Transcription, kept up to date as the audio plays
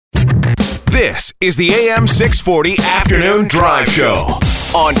This is the AM 640 Afternoon Drive Show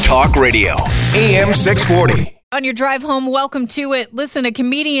on Talk Radio. AM 640. On your drive home, welcome to it. Listen, a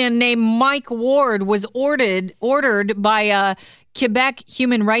comedian named Mike Ward was ordered by a Quebec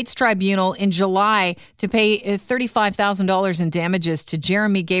Human Rights Tribunal in July to pay $35,000 in damages to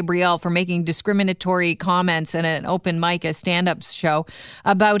Jeremy Gabriel for making discriminatory comments in an open mic, a stand-up show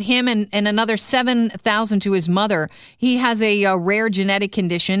about him, and another $7,000 to his mother. He has a rare genetic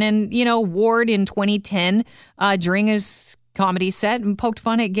condition, and, Ward in 2010, during his comedy set, and poked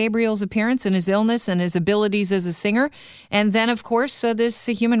fun at Gabriel's appearance and his illness and his abilities as a singer. And then, of course, this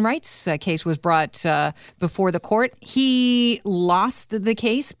human rights case was brought before the court. He lost the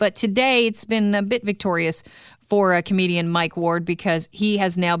case, but today it's been a bit victorious for comedian Mike Ward because he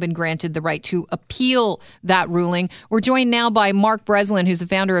has now been granted the right to appeal that ruling. We're joined now by Mark Breslin, who's the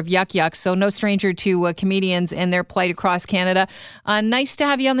founder of Yuck Yuck, so no stranger to comedians and their plight across Canada. Nice to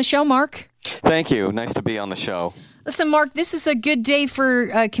have you on the show, Mark. Thank you. Nice to be on the show. Listen, Mark, this is a good day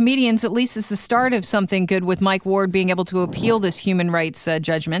for comedians. At least it's the start of something good with Mike Ward being able to appeal this human rights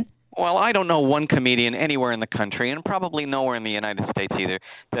judgment. Well, I don't know one comedian anywhere in the country, and probably nowhere in the United States either,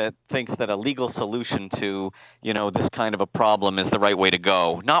 that thinks that a legal solution to, this kind of a problem is the right way to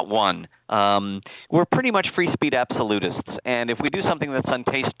go. Not one. We're pretty much free speech absolutists, and if we do something that's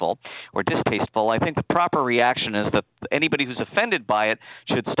untasteful or distasteful, I think the proper reaction is that anybody who's offended by it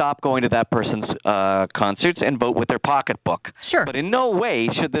should stop going to that person's concerts and vote with their pocketbook. Sure. But in no way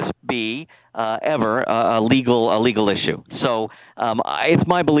should this be ever a legal issue. So it's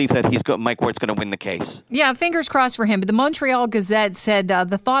my belief that Mike Ward's going to win the case. Yeah, fingers crossed for him. But the Montreal Gazette said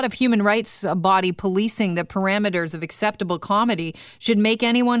the thought of human rights body policing the parameters of acceptable comedy should make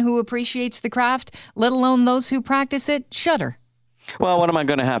anyone who appreciates the craft, let alone those who practice it, shudder. Well, what am I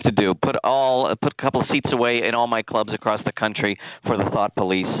going to have to do? Put a couple of seats away in all my clubs across the country for the thought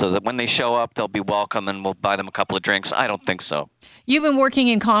police so that when they show up, they'll be welcome and we'll buy them a couple of drinks? I don't think so. You've been working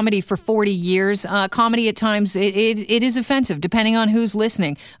in comedy for 40 years. Comedy at times, it is offensive, depending on who's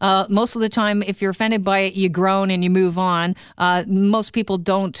listening. Most of the time, if you're offended by it, you groan and you move on. Most people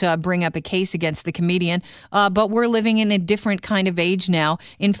don't bring up a case against the comedian, but we're living in a different kind of age now.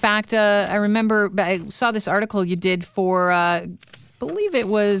 In fact, I remember I saw this article you did for believe it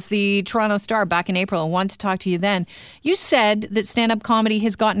was the Toronto Star back in April. I wanted to talk to you then. You said that stand-up comedy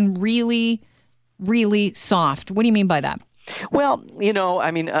has gotten really, really soft. What do you mean by that? Well,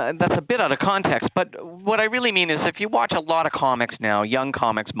 that's a bit out of context, but what I really mean is if you watch a lot of comics now, young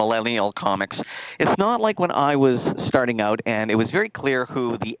comics, millennial comics, it's not like when I was starting out and it was very clear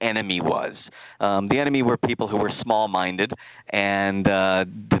who the enemy was. The enemy were people who were small-minded and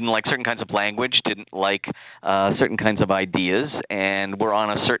didn't like certain kinds of language, didn't like certain kinds of ideas, and were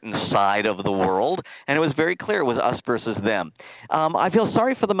on a certain side of the world, and it was very clear it was us versus them. I feel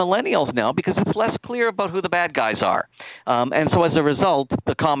sorry for the millennials now because it's less clear about who the bad guys are. And so as a result,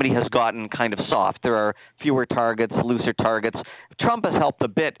 the comedy has gotten kind of soft. There are fewer targets, looser targets. Trump has helped a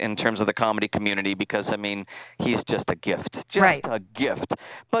bit in terms of the comedy community because, he's just a gift. Right. A gift.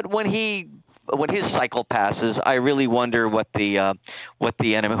 But when his cycle passes, I really wonder who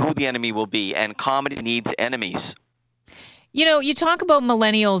the enemy will be. And comedy needs enemies. You talk about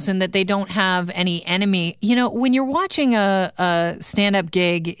millennials and that they don't have any enemy. When you're watching a stand-up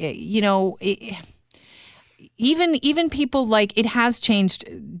gig, even people like, it has changed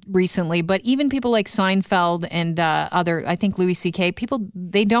recently, but even people like Seinfeld and I think Louis C.K., people,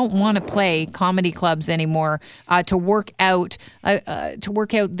 they don't want to play comedy clubs anymore to work out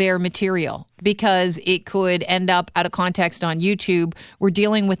their material because it could end up out of context on YouTube. We're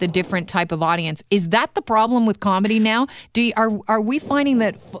dealing with a different type of audience. Is that the problem with comedy now? Are we finding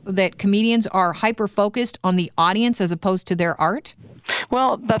that comedians are hyper-focused on the audience as opposed to their art?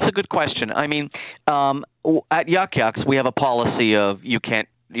 Well, that's a good question. At Yuck Yucks, we have a policy of you can't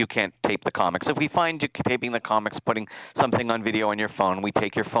tape the comics. If we find you taping the comics, putting something on video on your phone, we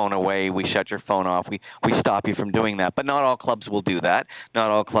take your phone away, we shut your phone off, we stop you from doing that. But not all clubs will do that. Not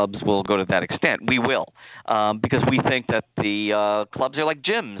all clubs will go to that extent. We will, because we think that the clubs are like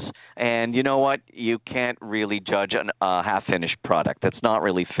gyms. And you know what? You can't really judge a half-finished product. That's not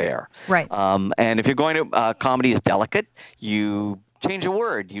really fair. Right. And if you're going to, comedy is delicate. You change a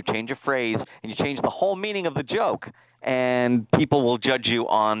word, you change a phrase, and you change the whole meaning of the joke. And people will judge you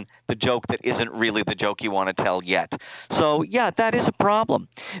on the joke that isn't really the joke you want to tell yet. So, yeah, that is a problem.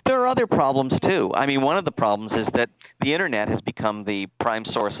 There are other problems, too. One of the problems is that the Internet has become the prime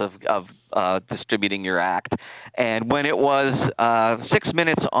source of distributing your act. And when it was 6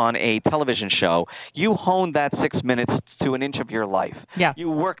 minutes on a television show, you honed that 6 minutes to an inch of your life. Yeah.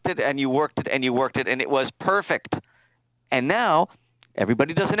 You worked it and you worked it and you worked it, and it was perfect. And now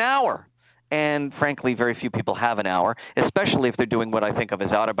everybody does an hour. And frankly, very few people have an hour, especially if they're doing what I think of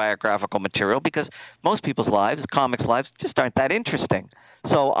as autobiographical material, because most people's lives, comics' lives, just aren't that interesting.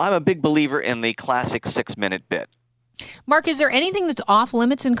 So I'm a big believer in the classic 6-minute bit. Mark, is there anything that's off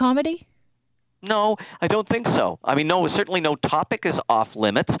limits in comedy? No, I don't think so. I mean, no, certainly no topic is off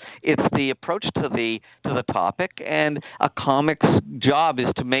limits. It's the approach to the topic, and a comic's job is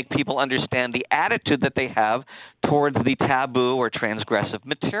to make people understand the attitude that they have towards the taboo or transgressive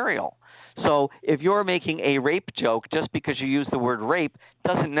material. So if you're making a rape joke just because you use the word rape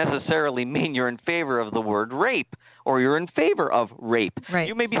doesn't necessarily mean you're in favor of the word rape or you're in favor of rape. Right.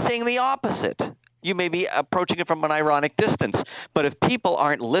 You may be saying the opposite. You may be approaching it from an ironic distance. But if people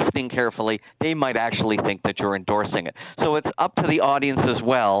aren't listening carefully, they might actually think that you're endorsing it. So it's up to the audience as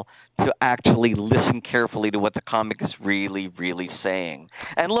well to actually listen carefully to what the comic is really, really saying.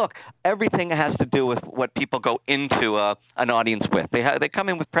 And look, everything has to do with what people go into an audience with. They come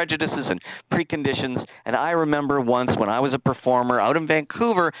in with prejudices and preconditions. And I remember once when I was a performer out in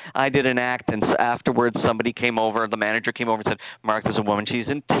Vancouver, I did an act, and afterwards somebody came over, the manager came over and said, "Mark, there's a woman, she's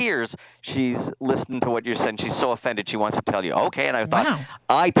in tears. She's listened to what you're saying. She's so offended she wants to tell you." Okay, and I thought, Wow.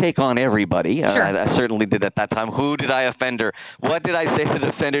 I take on everybody. Sure. I certainly did at that time. Who did I offend her? What did I say that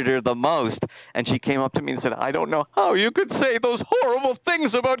offended her the most? And she came up to me and said, "I don't know how you could say those horrible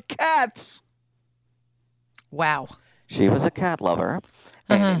things about cats." Wow. She was a cat lover.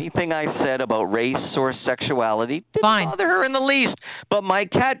 And anything I said about race or sexuality didn't bother her in the least. But my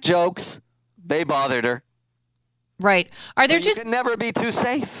cat jokes, they bothered her. Right. Are there You can never be too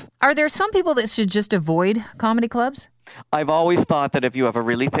safe. Are there some people that should just avoid comedy clubs? I've always thought that if you have a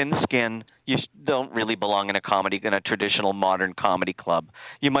really thin skin, you don't really belong in a traditional modern comedy club.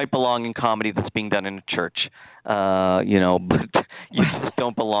 You might belong in comedy that's being done in a church, but you just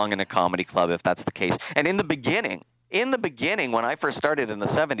don't belong in a comedy club if that's the case. And in the beginning, when I first started in the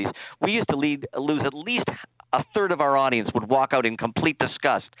 70s, we used to lose at least a third of our audience would walk out in complete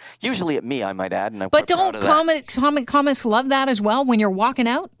disgust. Usually at me, I might add. And but don't comics love that as well when you're walking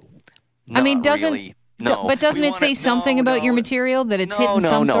out? Not really. No. But doesn't it say something about your material that it's hitting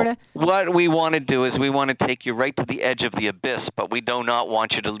some sort of? What we want to do is we want to take you right to the edge of the abyss, but we do not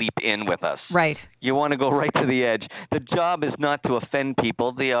want you to leap in with us. Right. You want to go right to the edge. The job is not to offend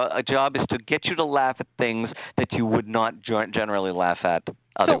people. The job is to get you to laugh at things that you would not generally laugh at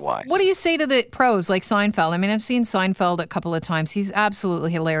otherwise. So what do you say to the pros like Seinfeld? I mean, I've seen Seinfeld a couple of times. He's absolutely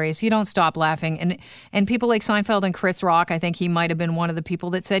hilarious. You don't stop laughing. And people like Seinfeld and Chris Rock, I think he might have been one of the people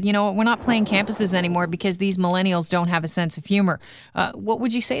that said, we're not playing campuses anymore because these millennials don't have a sense of humor. What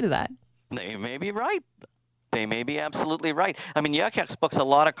would you say to that? They may be right. They may be absolutely right. I mean, Yuck Yucks books a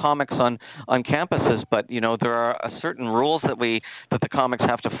lot of comics on campuses, but there are certain rules that the comics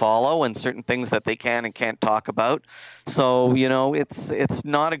have to follow, and certain things that they can and can't talk about. So it's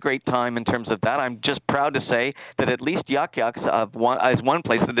not a great time in terms of that. I'm just proud to say that at least Yuck Yucks is one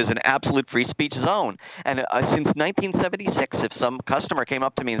place that is an absolute free speech zone. And since 1976, if some customer came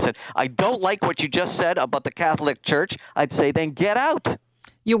up to me and said, "I don't like what you just said about the Catholic Church," I'd say, "Then get out."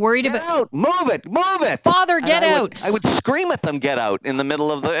 You're worried get about out. Move it, Father, get out. I would scream at them, "Get out," in the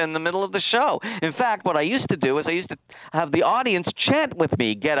middle of the show. In fact, what I used to do is I used to have the audience chant with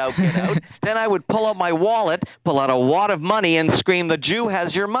me, "Get out, get out." Then I would pull out my wallet, pull out a wad of money, and scream, "The Jew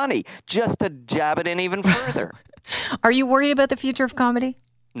has your money," just to jab it in even further. Are you worried about the future of comedy?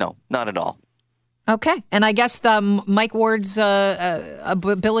 No, not at all. Okay. And I guess Mike Ward's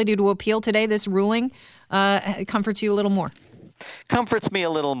ability to appeal today, this ruling, comforts you a little more. Comforts me a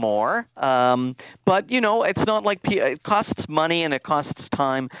little more, but it's not like it costs money and it costs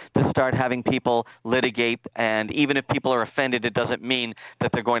time to start having people litigate, and even if people are offended, it doesn't mean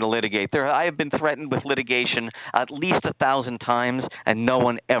that they're going to litigate. I have been threatened with litigation at least 1,000 times, and no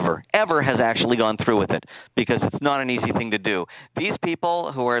one ever has actually gone through with it, because it's not an easy thing to do. These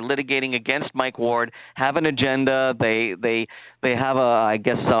people who are litigating against Mike Ward have an agenda. They have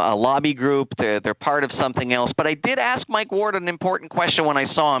a lobby group. They're part of something else. But I did ask Mike Ward an important question when I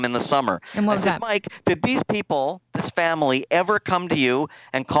saw him in the summer. And what was that? Mike, did these people, this family, ever come to you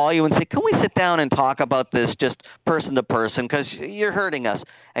and call you and say, "Can we sit down and talk about this just person to person because you're hurting us?"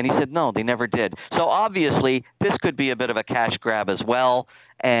 And he said, no, they never did. So obviously, this could be a bit of a cash grab as well.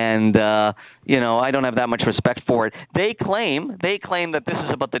 And, I don't have that much respect for it. They claim that this is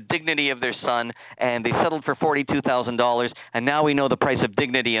about the dignity of their son, and they settled for $42,000. And now we know the price of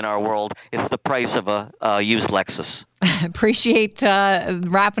dignity in our world. It's the price of a used Lexus. Appreciate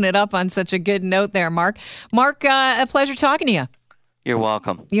wrapping it up on such a good note there, Mark. Mark, a pleasure talking to you. You're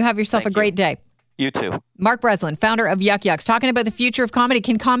welcome. You have yourself a great day. You too. Mark Breslin, founder of Yuck Yucks, talking about the future of comedy.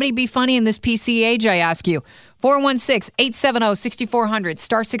 Can comedy be funny in this PC age, I ask you? 416-870-6400,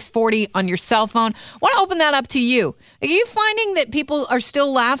 star 640 on your cell phone. I want to open that up to you. Are you finding that people are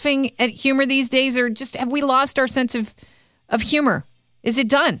still laughing at humor these days, or just have we lost our sense of humor? Is it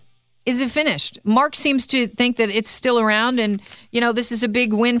done? Is it finished? Mark seems to think that it's still around, and, this is a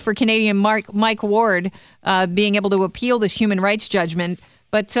big win for Canadian Mike Ward, being able to appeal this human rights judgment.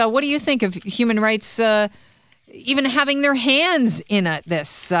 But what do you think of human rights even having their hands in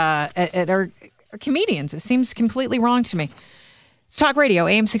this at our comedians? It seems completely wrong to me. It's Talk Radio,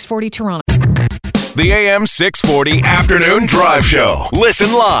 AM 640 Toronto. The AM 640 Afternoon Drive Show.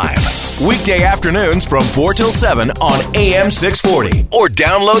 Listen live weekday afternoons from 4 till 7 on AM 640 or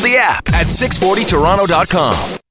download the app at 640toronto.com.